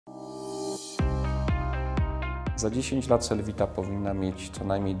Za 10 lat Selvita powinna mieć co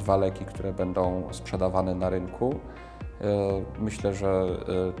najmniej 2 leki, które będą sprzedawane na rynku. Myślę, że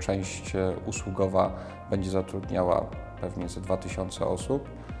część usługowa będzie zatrudniała pewnie ze 2000 osób,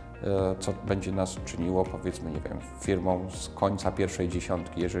 co będzie nas czyniło, powiedzmy, nie wiem, firmą z końca pierwszej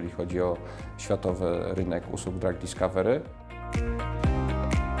dziesiątki, jeżeli chodzi o światowy rynek usług drug discovery.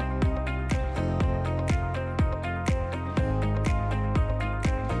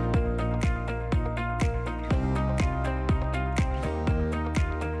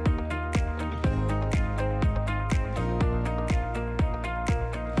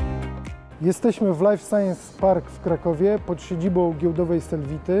 Jesteśmy w Life Science Park w Krakowie pod siedzibą giełdowej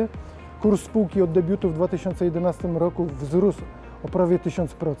Selvity. Kurs spółki od debiutu w 2011 roku wzrósł o prawie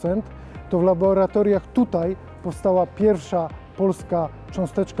 1000%. To w laboratoriach tutaj powstała pierwsza polska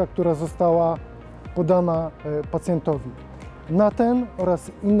cząsteczka, która została podana pacjentowi. Na ten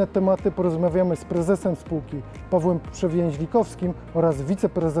oraz inne tematy porozmawiamy z prezesem spółki Pawłem Przewięźlikowskim oraz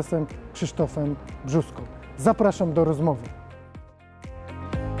wiceprezesem Krzysztofem Brzózką. Zapraszam do rozmowy.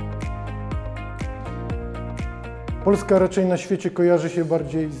 Polska raczej na świecie kojarzy się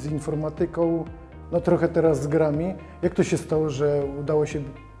bardziej z informatyką, no trochę teraz z grami. Jak to się stało, że udało się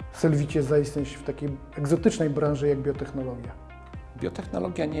Selvicie zaistnieć w takiej egzotycznej branży jak biotechnologia?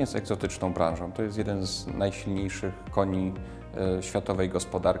 Biotechnologia nie jest egzotyczną branżą. To jest jeden z najsilniejszych koni światowej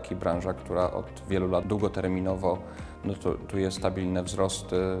gospodarki, branża, która od wielu lat długoterminowo notuje stabilne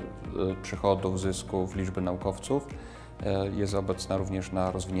wzrosty przychodów, zysków, liczby naukowców. Jest obecna również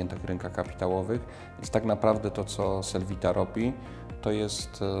na rozwiniętych rynkach kapitałowych. Więc tak naprawdę to, co Selvita robi, to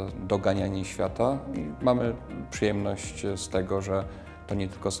jest doganianie świata i mamy przyjemność z tego, że to nie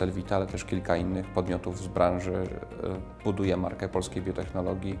tylko Selvita, ale też kilka innych podmiotów z branży buduje markę polskiej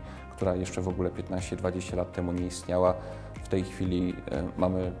biotechnologii, która jeszcze w ogóle 15-20 lat temu nie istniała. W tej chwili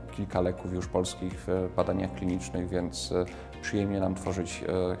mamy kilka leków już polskich w badaniach klinicznych, więc przyjemnie nam tworzyć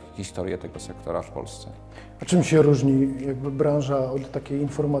historię tego sektora w Polsce. A czym się różni jakby branża od takiej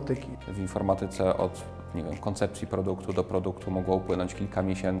informatyki? W informatyce od, nie wiem, koncepcji produktu do produktu mogło upłynąć kilka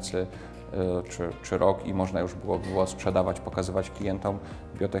miesięcy czy rok i można już było sprzedawać, pokazywać klientom.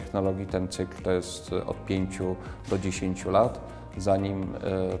 W biotechnologii ten cykl to jest od 5 do 10 lat, zanim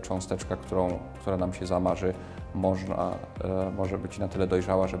cząsteczka, która nam się zamarzy, może być na tyle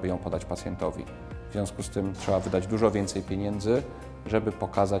dojrzała, żeby ją podać pacjentowi. W związku z tym trzeba wydać dużo więcej pieniędzy, żeby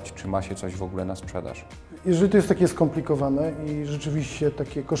pokazać, czy ma się coś w ogóle na sprzedaż. Jeżeli to jest takie skomplikowane i rzeczywiście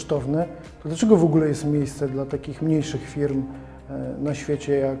takie kosztowne, to dlaczego w ogóle jest miejsce dla takich mniejszych firm na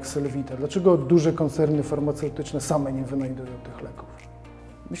świecie jak Selvita? Dlaczego duże koncerny farmaceutyczne same nie wynajdują tych leków?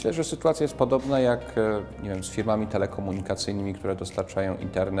 Myślę, że sytuacja jest podobna jak, nie wiem, z firmami telekomunikacyjnymi, które dostarczają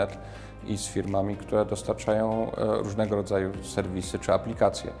internet i z firmami, które dostarczają różnego rodzaju serwisy czy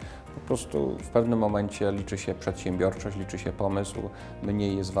aplikacje. Po prostu w pewnym momencie liczy się przedsiębiorczość, liczy się pomysł,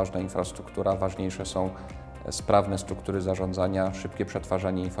 mniej jest ważna infrastruktura, ważniejsze są sprawne struktury zarządzania, szybkie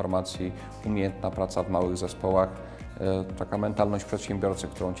przetwarzanie informacji, umiejętna praca w małych zespołach, taka mentalność przedsiębiorcy,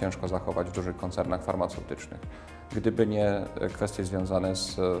 którą ciężko zachować w dużych koncernach farmaceutycznych. Gdyby nie kwestie związane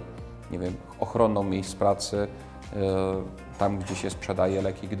z, nie wiem, ochroną miejsc pracy, tam gdzie się sprzedaje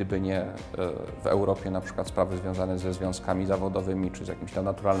leki, gdyby nie w Europie na przykład sprawy związane ze związkami zawodowymi czy z jakimś tam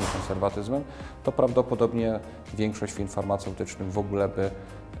naturalnym konserwatyzmem, to prawdopodobnie większość firm farmaceutycznych w ogóle by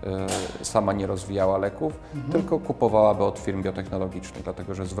sama nie rozwijała leków, tylko kupowałaby od firm biotechnologicznych,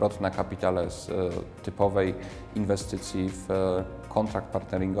 dlatego że zwrot na kapitale z typowej inwestycji w kontrakt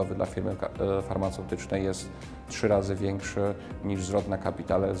partneringowy dla firmy farmaceutycznej jest 3 razy większy niż zwrot na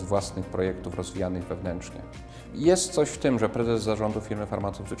kapitale z własnych projektów rozwijanych wewnętrznie. Jest coś w tym, że prezes zarządu firmy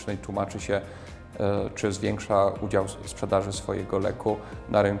farmaceutycznej tłumaczy się, czy zwiększa udział sprzedaży swojego leku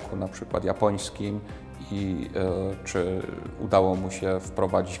na rynku na przykład japońskim i czy udało mu się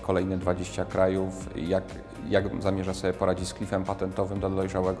wprowadzić kolejne 20 krajów, jak zamierza sobie poradzić z klifem patentowym do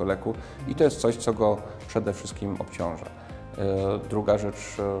dojrzałego leku i to jest coś, co go przede wszystkim obciąża. Druga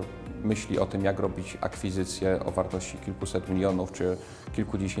rzecz, myśli o tym, jak robić akwizycje o wartości kilkuset milionów czy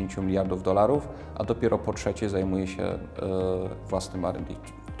kilkudziesięciu miliardów dolarów, a dopiero po trzecie zajmuje się własnym R&D.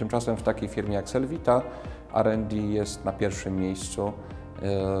 Tymczasem w takiej firmie jak Selvita R&D jest na pierwszym miejscu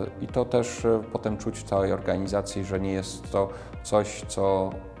i to też potem czuć w całej organizacji, że nie jest to coś, co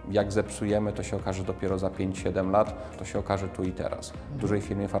jak zepsujemy, to się okaże dopiero za 5-7 lat, to się okaże tu i teraz. W dużej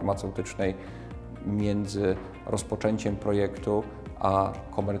firmie farmaceutycznej między rozpoczęciem projektu a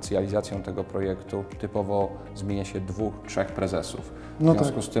komercjalizacją tego projektu typowo zmienia się 2-3 prezesów. W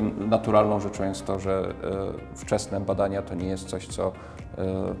związku z tym naturalną rzeczą jest to, że wczesne badania to nie jest coś,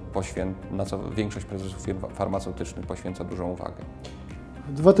 na co większość prezesów firm farmaceutycznych poświęca dużą uwagę.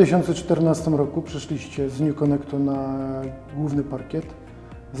 W 2014 roku przyszliście z New Connectu na główny parkiet,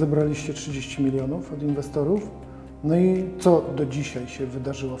 zebraliście 30 milionów od inwestorów. No i co do dzisiaj się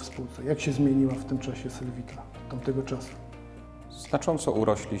wydarzyło w spółce? Jak się zmieniła w tym czasie Selvita, od tamtego czasu? Znacząco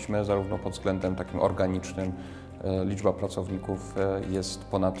urośliśmy zarówno pod względem takim organicznym. Liczba pracowników jest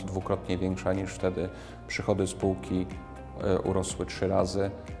ponad dwukrotnie większa niż wtedy. Przychody spółki urosły 3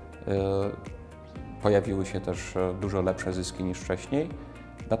 razy. Pojawiły się też dużo lepsze zyski niż wcześniej.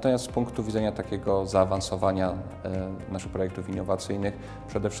 Natomiast z punktu widzenia takiego zaawansowania naszych projektów innowacyjnych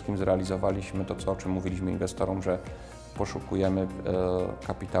przede wszystkim zrealizowaliśmy to, o czym mówiliśmy inwestorom, że poszukujemy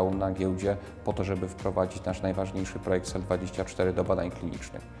kapitału na giełdzie po to, żeby wprowadzić nasz najważniejszy projekt Cel24 do badań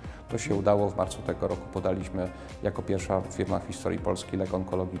klinicznych. To się udało. W marcu tego roku podaliśmy jako pierwsza firma w historii Polski lek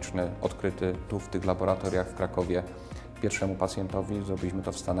onkologiczny odkryty tu w tych laboratoriach w Krakowie pierwszemu pacjentowi. Zrobiliśmy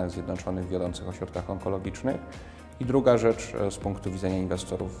to w Stanach Zjednoczonych w wiodących ośrodkach onkologicznych. I druga rzecz z punktu widzenia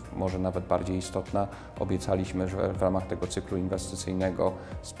inwestorów, może nawet bardziej istotna, obiecaliśmy, że w ramach tego cyklu inwestycyjnego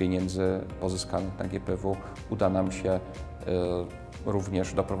z pieniędzy pozyskanych na GPW uda nam się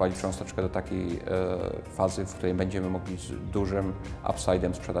również doprowadzić cząsteczkę do takiej fazy, w której będziemy mogli z dużym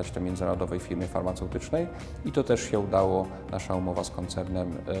upside'em sprzedać to międzynarodowej firmie farmaceutycznej. I to też się udało. Nasza umowa z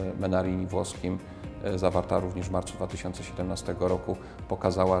koncernem Menarini włoskim, zawarta również w marcu 2017 roku,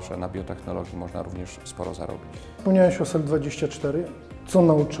 pokazała, że na biotechnologii można również sporo zarobić. Wspomniałeś o Cel24. Co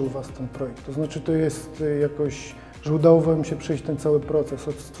nauczył Was ten projekt? To znaczy, to jest jakoś, że udało Wam się przejść ten cały proces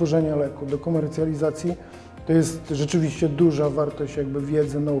od stworzenia leku do komercjalizacji. To jest rzeczywiście duża wartość jakby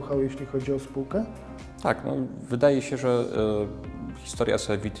wiedzy, know-how, jeśli chodzi o spółkę? Tak, no, wydaje się, że historia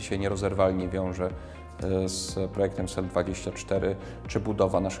Selvity się nierozerwalnie wiąże z projektem Cel24, czy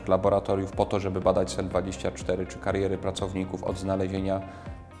budowa naszych laboratoriów po to, żeby badać Cel24, czy kariery pracowników od znalezienia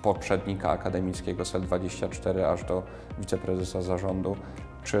poprzednika akademickiego Cel24 aż do wiceprezesa zarządu,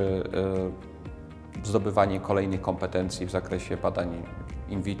 czy zdobywanie kolejnych kompetencji w zakresie badań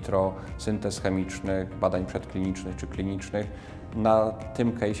in vitro, syntez chemicznych, badań przedklinicznych czy klinicznych. Na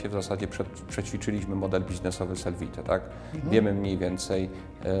tym case'ie w zasadzie przećwiczyliśmy model biznesowy Selvity, tak? Wiemy mniej więcej,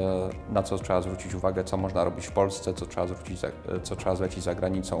 na co trzeba zwrócić uwagę, co można robić w Polsce, co trzeba zlecić za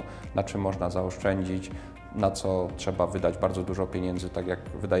granicą, na czym można zaoszczędzić, na co trzeba wydać bardzo dużo pieniędzy, tak jak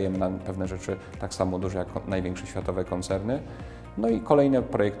wydajemy na pewne rzeczy tak samo dużo jak największe światowe koncerny. No i kolejne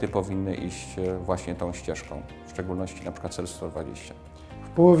projekty powinny iść właśnie tą ścieżką, w szczególności na przykład Cel120.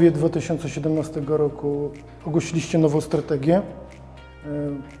 W połowie 2017 roku ogłosiliście nową strategię,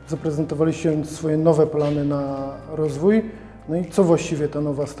 zaprezentowaliście swoje nowe plany na rozwój. No i co właściwie ta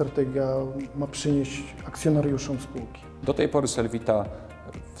nowa strategia ma przynieść akcjonariuszom spółki? Do tej pory Selvita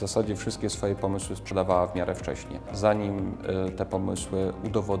w zasadzie wszystkie swoje pomysły sprzedawała w miarę wcześnie, zanim te pomysły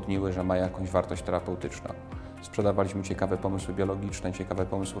udowodniły, że ma jakąś wartość terapeutyczną. Sprzedawaliśmy ciekawe pomysły biologiczne, ciekawe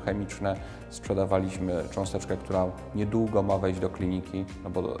pomysły chemiczne, sprzedawaliśmy cząsteczkę, która niedługo ma wejść do kliniki, no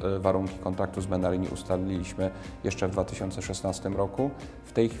bo warunki kontraktu z Menarini ustaliliśmy jeszcze w 2016 roku.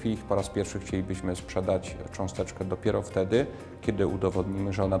 W tej chwili po raz pierwszy chcielibyśmy sprzedać cząsteczkę dopiero wtedy, kiedy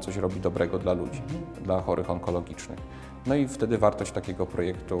udowodnimy, że ona coś robi dobrego dla ludzi, dla chorych onkologicznych. No i wtedy wartość takiego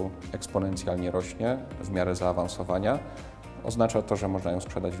projektu eksponencjalnie rośnie w miarę zaawansowania. Oznacza to, że można ją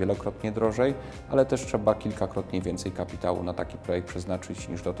sprzedać wielokrotnie drożej, ale też trzeba kilkakrotnie więcej kapitału na taki projekt przeznaczyć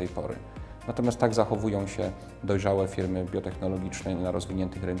niż do tej pory. Natomiast tak zachowują się dojrzałe firmy biotechnologiczne na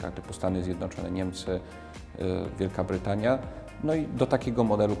rozwiniętych rynkach typu Stany Zjednoczone, Niemcy, Wielka Brytania. No i do takiego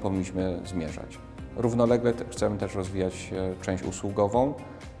modelu powinniśmy zmierzać. Równolegle chcemy też rozwijać część usługową,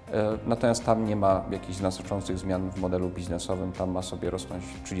 natomiast tam nie ma jakichś znaczących zmian w modelu biznesowym. Tam ma sobie rosnąć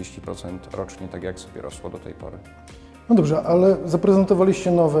 30% rocznie, tak jak sobie rosło do tej pory. No dobrze, ale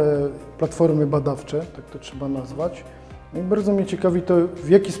zaprezentowaliście nowe platformy badawcze, tak to trzeba nazwać. No i bardzo mnie ciekawi to, w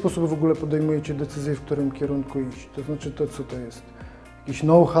jaki sposób w ogóle podejmujecie decyzję, w którym kierunku iść. To znaczy to, co to jest? Jakiś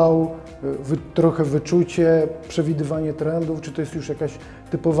know-how, trochę wyczucie, przewidywanie trendów, czy to jest już jakaś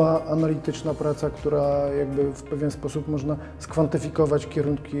typowa analityczna praca, która jakby w pewien sposób można skwantyfikować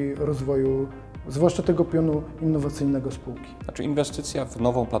kierunki rozwoju, zwłaszcza tego pionu innowacyjnego spółki? Znaczy inwestycja w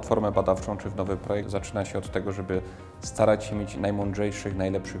nową platformę badawczą czy w nowy projekt zaczyna się od tego, żeby starać się mieć najmądrzejszych,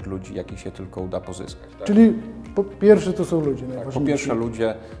 najlepszych ludzi, jakich się tylko uda pozyskać. Tak? Czyli po pierwsze to są ludzie najważniejsi. Po pierwsze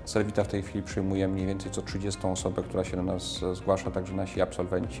ludzie. Selvita w tej chwili przyjmuje mniej więcej co 30 osobę, która się do nas zgłasza, także nasi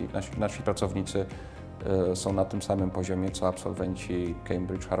absolwenci, nasi pracownicy są na tym samym poziomie co absolwenci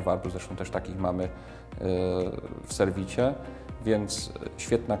Cambridge, Harvardu, zresztą też takich mamy w Selvicie, więc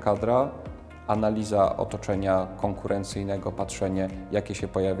świetna kadra. Analiza otoczenia konkurencyjnego, patrzenie, jakie się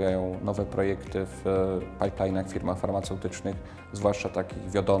pojawiają nowe projekty w pipeline'ach firmach farmaceutycznych, zwłaszcza takich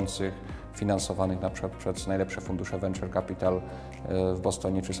wiodących, finansowanych na przykład przez najlepsze fundusze venture capital w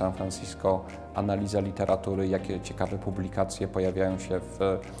Bostonie czy San Francisco, analiza literatury, jakie ciekawe publikacje pojawiają się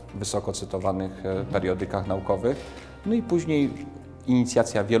w wysoko cytowanych periodykach naukowych, no i później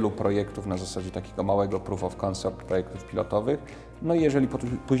inicjacja wielu projektów na zasadzie takiego małego proof of concept, projektów pilotowych. No i jeżeli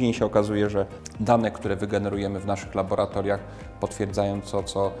później się okazuje, że dane, które wygenerujemy w naszych laboratoriach potwierdzają to,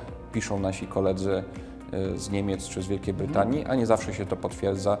 co piszą nasi koledzy z Niemiec czy z Wielkiej Brytanii, a nie zawsze się to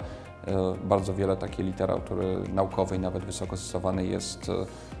potwierdza. Bardzo wiele takiej literatury naukowej, nawet wysoko cytowanej, jest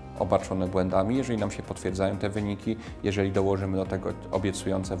obarczone błędami. Jeżeli nam się potwierdzają te wyniki, jeżeli dołożymy do tego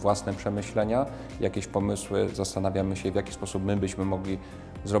obiecujące własne przemyślenia, jakieś pomysły, zastanawiamy się, w jaki sposób my byśmy mogli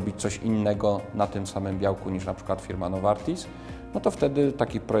zrobić coś innego na tym samym białku niż na przykład firma Novartis, no to wtedy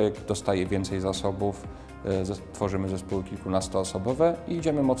taki projekt dostaje więcej zasobów, tworzymy zespoły kilkunastoosobowe i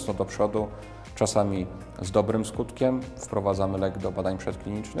idziemy mocno do przodu, czasami z dobrym skutkiem, wprowadzamy lek do badań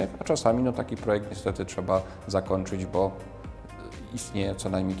przedklinicznych, a czasami no, taki projekt niestety trzeba zakończyć, bo istnieje co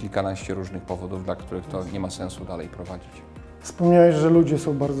najmniej kilkanaście różnych powodów, dla których to nie ma sensu dalej prowadzić. Wspomniałeś, że ludzie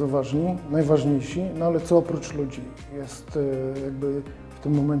są bardzo ważni, najważniejsi, no ale co oprócz ludzi jest jakby w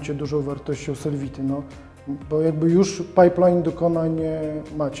tym momencie dużą wartością Selvity? No, bo jakby już pipeline dokonań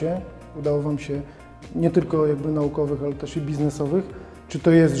macie, udało Wam się nie tylko jakby naukowych, ale też i biznesowych. Czy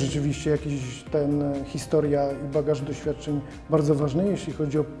to jest rzeczywiście jakiś historia i bagaż doświadczeń bardzo ważny, jeśli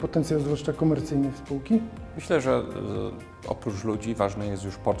chodzi o potencjał zwłaszcza komercyjny spółki? Myślę, że oprócz ludzi ważny jest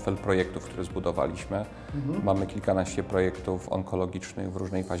już portfel projektów, które zbudowaliśmy. Mamy kilkanaście projektów onkologicznych w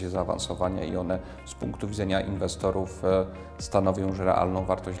różnej fazie zaawansowania i one z punktu widzenia inwestorów stanowią już realną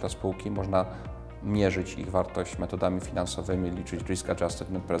wartość dla spółki. Można mierzyć ich wartość metodami finansowymi, liczyć risk adjusted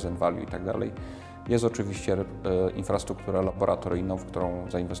net present value i tak dalej. Jest oczywiście infrastruktura laboratoryjna, w którą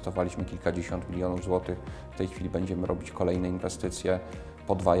zainwestowaliśmy kilkadziesiąt milionów złotych. W tej chwili będziemy robić kolejne inwestycje,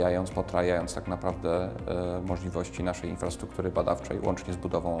 podwajając, potrajając tak naprawdę możliwości naszej infrastruktury badawczej, łącznie z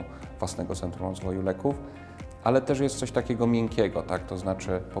budową własnego Centrum Rozwoju Leków. Ale też jest coś takiego miękkiego, tak? To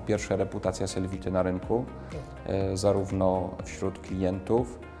znaczy po pierwsze reputacja Selvity na rynku, zarówno wśród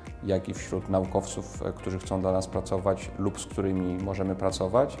klientów, jak i wśród naukowców, którzy chcą dla nas pracować lub z którymi możemy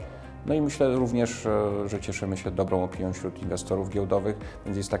pracować. No i myślę również, że cieszymy się dobrą opinią wśród inwestorów giełdowych,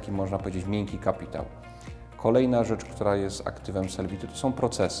 więc jest taki, można powiedzieć, miękki kapitał. Kolejna rzecz, która jest aktywem Selvity, to są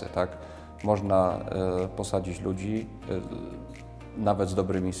procesy, tak? Można posadzić ludzi, nawet z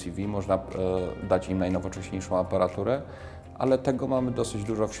dobrymi CV, można dać im najnowocześniejszą aparaturę, ale tego mamy dosyć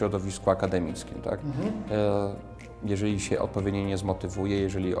dużo w środowisku akademickim, tak? Jeżeli się odpowiednio nie zmotywuje,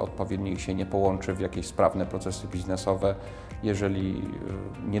 jeżeli odpowiednio się nie połączy w jakieś sprawne procesy biznesowe, jeżeli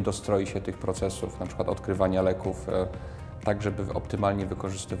nie dostroi się tych procesów, na przykład odkrywania leków, tak żeby optymalnie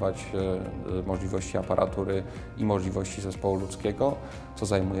wykorzystywać możliwości aparatury i możliwości zespołu ludzkiego, co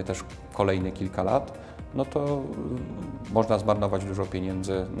zajmuje też kolejne kilka lat, no to można zmarnować dużo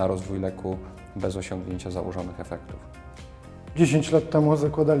pieniędzy na rozwój leku bez osiągnięcia założonych efektów. 10 lat temu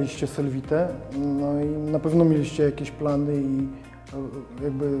zakładaliście Selvitę, no i na pewno mieliście jakieś plany i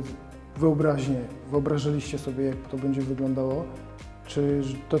jakby wyobrażaliście sobie, jak to będzie wyglądało. Czy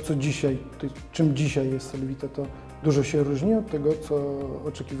to, co dzisiaj, czym dzisiaj jest Selvita, to dużo się różni od tego, co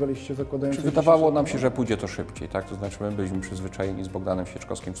oczekiwaliście zakładając? Wydawało nam się, że pójdzie to szybciej, tak? To znaczy my byliśmy przyzwyczajeni z Bogdanem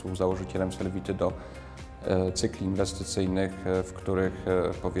Sieczkowskim, współzałożycielem Selvity, do cykli inwestycyjnych, w których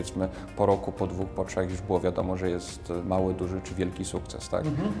powiedzmy po roku, po dwóch, po trzech już było wiadomo, że jest mały, duży czy wielki sukces, tak?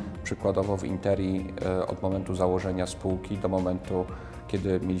 Przykładowo w Interii od momentu założenia spółki do momentu,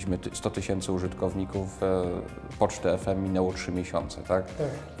 kiedy mieliśmy 100 000 użytkowników, pocztę FM minęło 3 miesiące, tak?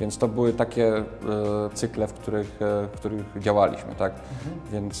 Więc to były takie cykle, w których działaliśmy, tak?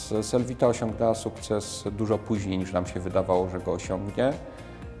 Więc Selvita osiągnęła sukces dużo później niż nam się wydawało, że go osiągnie.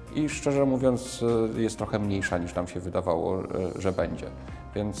 I szczerze mówiąc jest trochę mniejsza niż nam się wydawało, że będzie.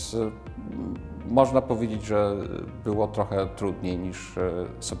 Więc można powiedzieć, że było trochę trudniej niż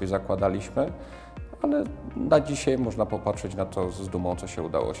sobie zakładaliśmy, ale na dzisiaj można popatrzeć na to z dumą, co się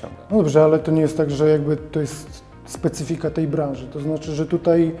udało osiągnąć. No dobrze, ale to nie jest tak, że jakby to jest specyfika tej branży. To znaczy, że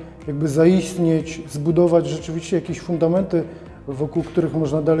tutaj jakby zaistnieć, zbudować rzeczywiście jakieś fundamenty, wokół których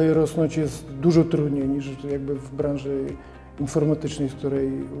można dalej rosnąć, jest dużo trudniej niż jakby w branży informatycznej, z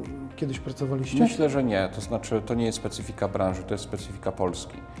której kiedyś pracowaliście? Myślę, że nie. To znaczy, to nie jest specyfika branży, to jest specyfika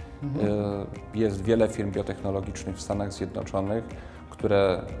Polski. Jest wiele firm biotechnologicznych w Stanach Zjednoczonych,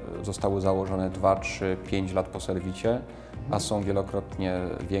 które zostały założone 2, 3, 5 lat po Selvicie, a są wielokrotnie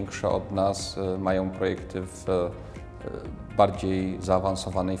większe od nas, mają projekty w bardziej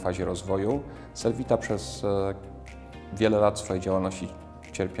zaawansowanej fazie rozwoju. Selvita przez wiele lat swojej działalności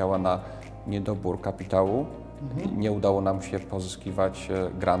cierpiała na niedobór kapitału Nie udało nam się pozyskiwać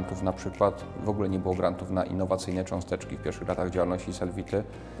grantów, na przykład w ogóle nie było grantów na innowacyjne cząsteczki w pierwszych latach działalności Selvity.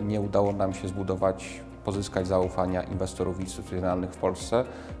 Nie udało nam się pozyskać zaufania inwestorów instytucjonalnych w Polsce.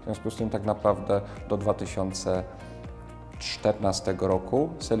 W związku z tym tak naprawdę do 2014 roku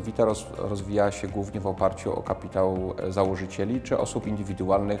Selvita rozwijała się głównie w oparciu o kapitał założycieli czy osób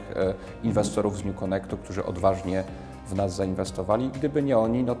indywidualnych, inwestorów z New Connectu, którzy odważnie w nas zainwestowali. Gdyby nie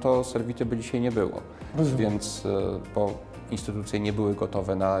oni, no to Selvity by dzisiaj nie było. Więc bo instytucje nie były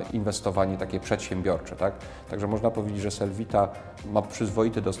gotowe na inwestowanie takie przedsiębiorcze, tak? Także można powiedzieć, że Selvita ma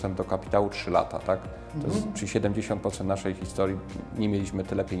przyzwoity dostęp do kapitału 3 lata, tak? To jest, czyli 70% naszej historii nie mieliśmy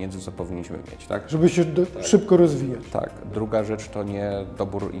tyle pieniędzy, co powinniśmy mieć, tak? Żeby się szybko rozwijać. Tak. Druga rzecz to nie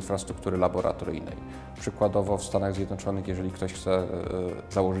dobór infrastruktury laboratoryjnej. Przykładowo w Stanach Zjednoczonych, jeżeli ktoś chce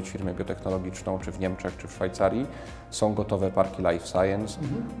założyć firmę biotechnologiczną, czy w Niemczech, czy w Szwajcarii, są gotowe parki life science,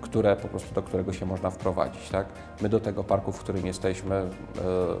 które po prostu do którego się można wprowadzić, tak? My do tego parku, w którym jesteśmy,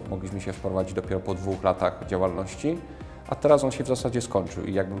 mogliśmy się wprowadzić dopiero po 2 latach działalności, a teraz on się w zasadzie skończył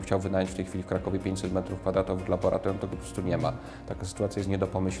i jakbym chciał wynająć w tej chwili w Krakowie 500 m2 laboratorium, to go po prostu nie ma. Taka sytuacja jest nie do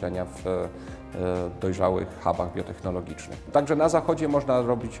pomyślenia w dojrzałych hubach biotechnologicznych. Także na Zachodzie można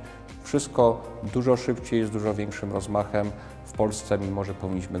robić wszystko dużo szybciej, z dużo większym rozmachem. W Polsce, mimo że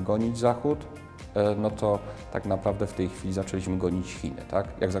powinniśmy gonić Zachód, no to tak naprawdę w tej chwili zaczęliśmy gonić Chiny, tak?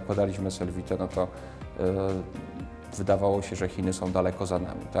 Jak zakładaliśmy Selvitę, no to wydawało się, że Chiny są daleko za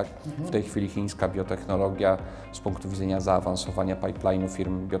nami, tak? W tej chwili chińska biotechnologia z punktu widzenia zaawansowania pipeline'u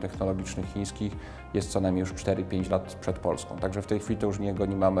firm biotechnologicznych chińskich jest co najmniej już 4-5 lat przed Polską. Także w tej chwili to już nie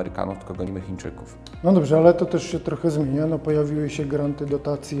gonimy Amerykanów, tylko gonimy Chińczyków. No dobrze, ale to też się trochę zmienia. No, pojawiły się granty,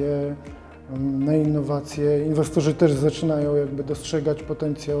 dotacje na innowacje. Inwestorzy też zaczynają jakby dostrzegać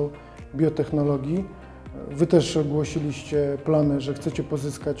potencjał biotechnologii. Wy też ogłosiliście plany, że chcecie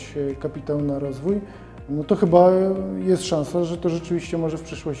pozyskać kapitał na rozwój. No to chyba jest szansa, że to rzeczywiście może w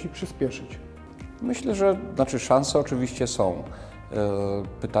przyszłości przyspieszyć. Myślę, że szanse oczywiście są.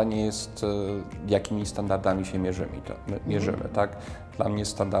 Pytanie jest, jakimi standardami się mierzymy, tak? Dla mnie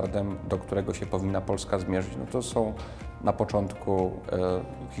standardem, do którego się powinna Polska zmierzyć, no to są na początku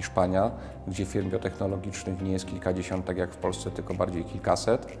Hiszpania, gdzie firm biotechnologicznych nie jest kilkadziesiąt, tak jak w Polsce, tylko bardziej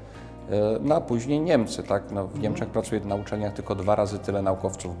kilkaset. No a później Niemcy, tak? No, w Niemczech pracuje na uczelniach tylko 2 razy tyle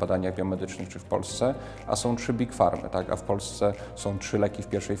naukowców w badaniach biomedycznych, czy w Polsce, a są 3 big farmy, tak? A w Polsce są 3 leki w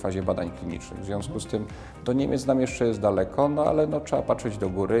pierwszej fazie badań klinicznych. W związku z tym do Niemiec nam jeszcze jest daleko, no ale no, trzeba patrzeć do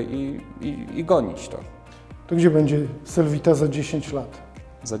góry i gonić to. To gdzie będzie Selvita za 10 lat?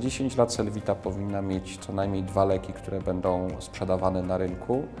 Za 10 lat Selvita powinna mieć co najmniej 2 leki, które będą sprzedawane na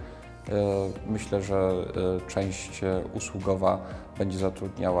rynku. Myślę, że część usługowa będzie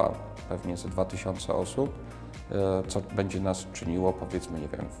zatrudniała pewnie ze 2000 osób, co będzie nas czyniło, powiedzmy, nie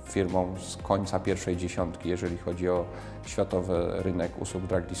wiem, firmą z końca pierwszej dziesiątki, jeżeli chodzi o światowy rynek usług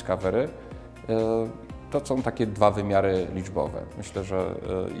drug discovery. To są takie 2 wymiary liczbowe. Myślę, że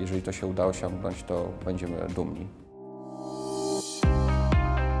jeżeli to się uda osiągnąć, to będziemy dumni.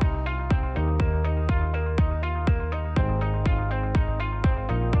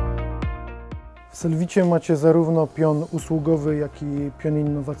 W Selvicie macie zarówno pion usługowy, jak i pion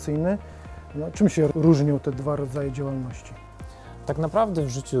innowacyjny. No, czym się różnią te 2 rodzaje działalności? Tak naprawdę w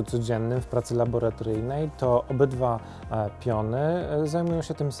życiu codziennym, w pracy laboratoryjnej, to obydwa piony zajmują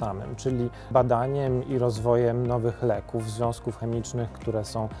się tym samym, czyli badaniem i rozwojem nowych leków, związków chemicznych, które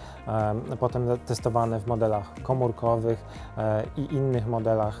są potem testowane w modelach komórkowych i innych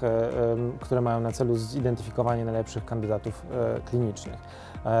modelach, które mają na celu zidentyfikowanie najlepszych kandydatów klinicznych.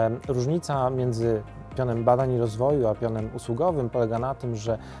 Różnica między pionem badań i rozwoju, a pionem usługowym polega na tym,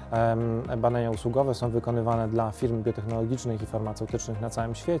 że badania usługowe są wykonywane dla firm biotechnologicznych i farmaceutycznych na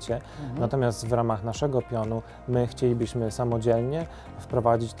całym świecie, natomiast w ramach naszego pionu my chcielibyśmy samodzielnie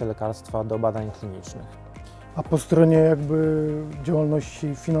wprowadzić te lekarstwa do badań klinicznych. A po stronie jakby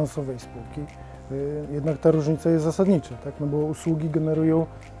działalności finansowej spółki, jednak ta różnica jest zasadnicza, tak? No bo usługi generują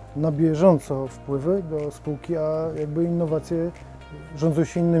na bieżąco wpływy do spółki, a jakby innowacje rządzą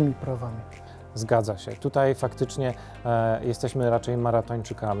się innymi prawami. Zgadza się. Tutaj faktycznie jesteśmy raczej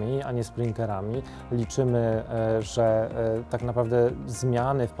maratończykami, a nie sprinterami. Liczymy, że tak naprawdę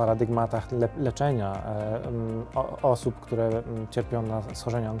zmiany w paradygmatach leczenia osób, które cierpią na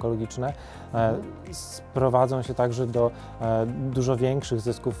schorzenia onkologiczne, sprowadzą się także do dużo większych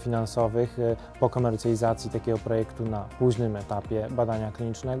zysków finansowych po komercjalizacji takiego projektu na późnym etapie badania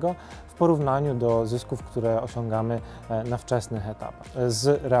klinicznego w porównaniu do zysków, które osiągamy na wczesnych etapach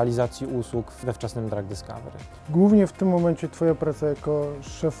z realizacji usług we wczesnym drug discovery. Głównie w tym momencie Twoja praca jako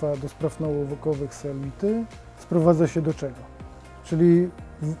szefa do spraw naukowych Selvity sprowadza się do czego? Czyli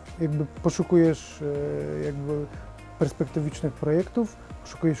jakby poszukujesz jakby perspektywicznych projektów,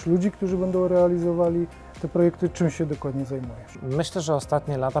 poszukujesz ludzi, którzy będą realizowali te projekty. Czym się dokładnie zajmujesz? Myślę, że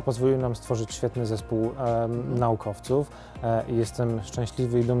ostatnie lata pozwoliły nam stworzyć świetny zespół naukowców. Jestem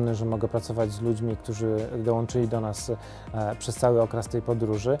szczęśliwy i dumny, że mogę pracować z ludźmi, którzy dołączyli do nas przez cały okres tej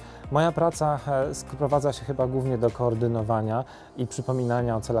podróży. Moja praca sprowadza się chyba głównie do koordynowania i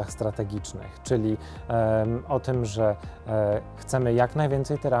przypominania o celach strategicznych, czyli o tym, że chcemy jak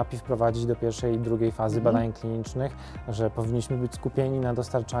najwięcej terapii wprowadzić do pierwszej i drugiej fazy badań klinicznych, że powinniśmy być skupieni na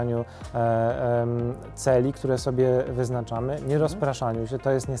dostarczaniu celi, które sobie wyznaczamy, nie rozpraszaniu się.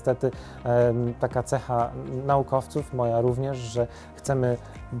 To jest niestety taka cecha naukowców, moja również, że chcemy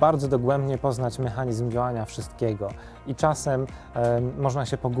bardzo dogłębnie poznać mechanizm działania wszystkiego i czasem można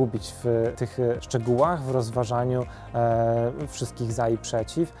się pogubić w tych szczegółach, w rozważaniu wszystkich za i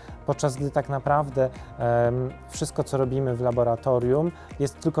przeciw, podczas gdy tak naprawdę wszystko, co robimy w laboratorium,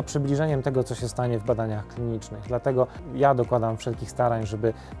 jest tylko przybliżeniem tego, co się stanie w badaniach klinicznych. Dlatego ja dokładam wszelkich starań,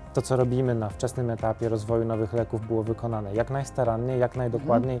 żeby to, co robimy na wczesnym etapie rozwoju nowych leków, było wykonane jak najstaranniej, jak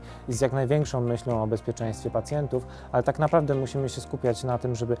najdokładniej i z jak największą myślą o bezpieczeństwie pacjentów, ale tak naprawdę musimy się skupiać na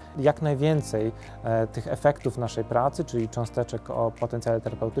tym, żeby jak najwięcej tych efektów naszej pracy, czyli cząsteczek o potencjale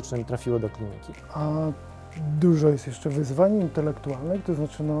terapeutycznym, trafiło do kliniki. A dużo jest jeszcze wyzwań intelektualnych, to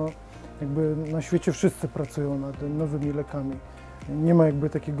znaczy jakby na świecie wszyscy pracują nad nowymi lekami. Nie ma jakby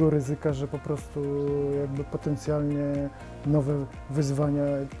takiego ryzyka, że po prostu jakby potencjalnie nowe wyzwania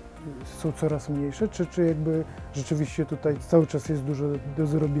są coraz mniejsze, czy jakby rzeczywiście tutaj cały czas jest dużo do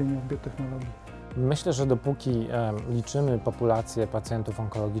zrobienia w biotechnologii? Myślę, że dopóki liczymy populację pacjentów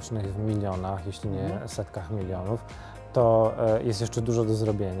onkologicznych w milionach, jeśli nie setkach milionów, to jest jeszcze dużo do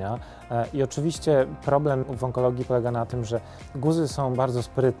zrobienia. I oczywiście problem w onkologii polega na tym, że guzy są bardzo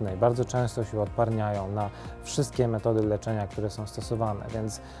sprytne i bardzo często się odparniają na wszystkie metody leczenia, które są stosowane,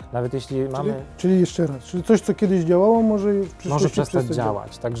 więc nawet jeśli mamy... Czyli jeszcze raz, czyli coś, co kiedyś działało, może w przyszłości może przestać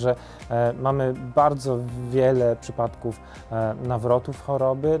działać. Także mamy bardzo wiele przypadków nawrotów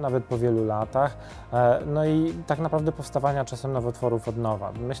choroby, nawet po wielu latach, no i tak naprawdę powstawania czasem nowotworów od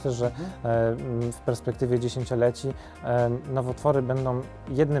nowa. Myślę, że w perspektywie dziesięcioleci nowotwory będą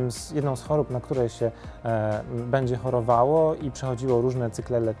jedną z chorób, na które się będzie chorowało i przechodziło różne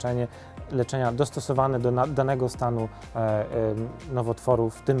cykle leczenia dostosowane do danego stanu nowotworu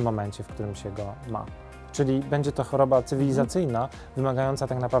w tym momencie, w którym się go ma. Czyli będzie to choroba cywilizacyjna, wymagająca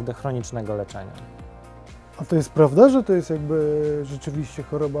tak naprawdę chronicznego leczenia. A to jest prawda, że to jest jakby rzeczywiście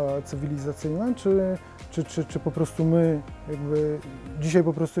choroba cywilizacyjna, czy po prostu my jakby dzisiaj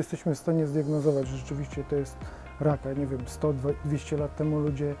po prostu jesteśmy w stanie zdiagnozować, że rzeczywiście to jest raka? Nie wiem, 100-200 lat temu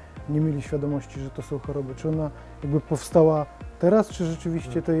ludzie nie mieli świadomości, że to są choroby. Czy ona jakby powstała teraz, czy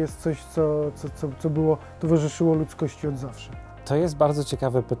rzeczywiście to jest coś, co towarzyszyło ludzkości od zawsze? To jest bardzo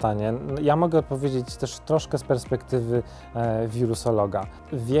ciekawe pytanie. Ja mogę odpowiedzieć też troszkę z perspektywy wirusologa.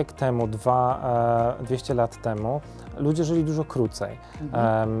 Wiek temu, 200 lat temu, ludzie żyli dużo krócej.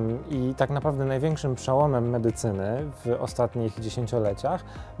 I tak naprawdę największym przełomem medycyny w ostatnich dziesięcioleciach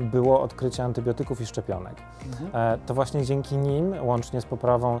było odkrycie antybiotyków i szczepionek. To właśnie dzięki nim, łącznie z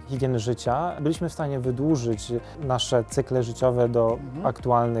poprawą higieny życia, byliśmy w stanie wydłużyć nasze cykle życiowe do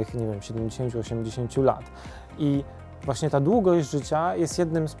aktualnych, nie wiem, 70-80 lat. I właśnie ta długość życia jest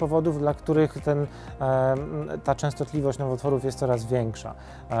jednym z powodów, dla których ta częstotliwość nowotworów jest coraz większa.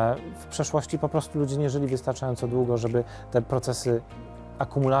 W przeszłości po prostu ludzie nie żyli wystarczająco długo, żeby te procesy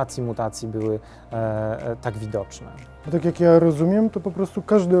akumulacji mutacji były tak widoczne. A tak jak ja rozumiem, to po prostu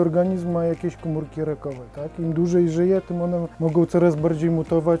każdy organizm ma jakieś komórki rakowe, tak? Im dłużej żyje, tym one mogą coraz bardziej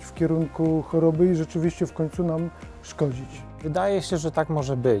mutować w kierunku choroby i rzeczywiście w końcu nam szkodzić. Wydaje się, że tak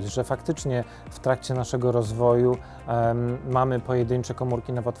może być, że faktycznie w trakcie naszego rozwoju mamy pojedyncze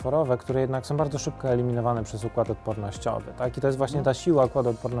komórki nowotworowe, które jednak są bardzo szybko eliminowane przez układ odpornościowy. Tak? I to jest właśnie ta siła układu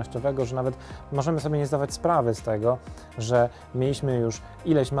odpornościowego, że nawet możemy sobie nie zdawać sprawy z tego, że mieliśmy już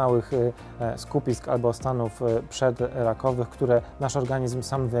ileś małych skupisk albo stanów przedrakowych, które nasz organizm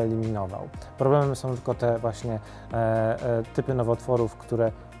sam wyeliminował. Problemem są tylko te właśnie typy nowotworów,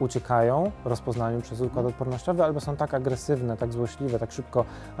 które uciekają rozpoznaniu przez układ odpornościowy, albo są tak agresywne, tak złośliwe, tak szybko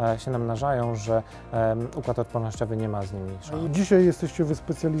się namnażają, że układ odpornościowy nie ma z nimi szans. Dzisiaj jesteście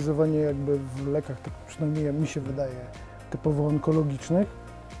wyspecjalizowani jakby w lekach, tak przynajmniej mi się wydaje, typowo onkologicznych.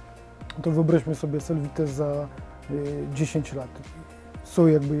 To wyobraźmy sobie Selvitę za 10 lat. Są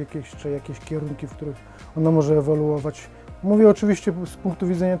jakby jakieś kierunki, w których ona może ewoluować. Mówię oczywiście z punktu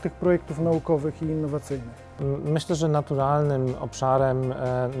widzenia tych projektów naukowych i innowacyjnych. Myślę, że naturalnym obszarem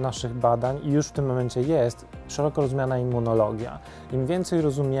naszych badań i już w tym momencie jest szeroko rozumiana immunologia. Im więcej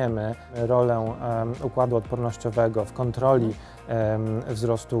rozumiemy rolę układu odpornościowego w kontroli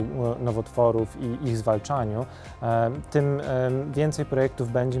wzrostu nowotworów i ich zwalczaniu, tym więcej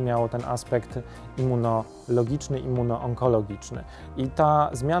projektów będzie miało ten aspekt immunologiczny, immunoonkologiczny. I ta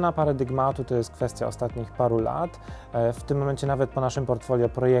zmiana paradygmatu to jest kwestia ostatnich paru lat. W tym momencie nawet po naszym portfolio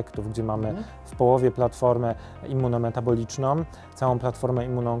projektów, gdzie mamy w połowie platformę immunometaboliczną, całą platformę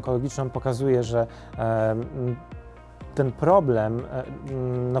immunoonkologiczną, pokazuje, że ten problem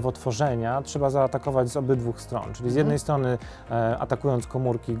nowotworzenia trzeba zaatakować z obydwu stron, czyli z jednej strony atakując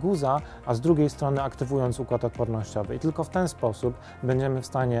komórki guza, a z drugiej strony aktywując układ odpornościowy. I tylko w ten sposób będziemy w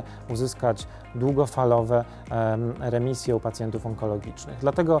stanie uzyskać długofalowe remisje u pacjentów onkologicznych.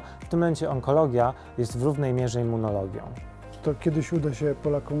 Dlatego w tym momencie onkologia jest w równej mierze immunologią. To kiedyś uda się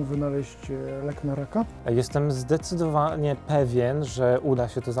Polakom wynaleźć lek na raka? Jestem zdecydowanie pewien, że uda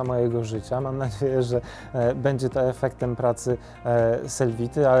się to za mojego życia. Mam nadzieję, że będzie to efektem pracy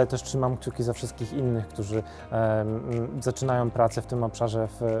Selvity, ale też trzymam kciuki za wszystkich innych, którzy zaczynają pracę w tym obszarze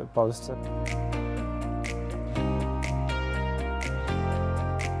w Polsce.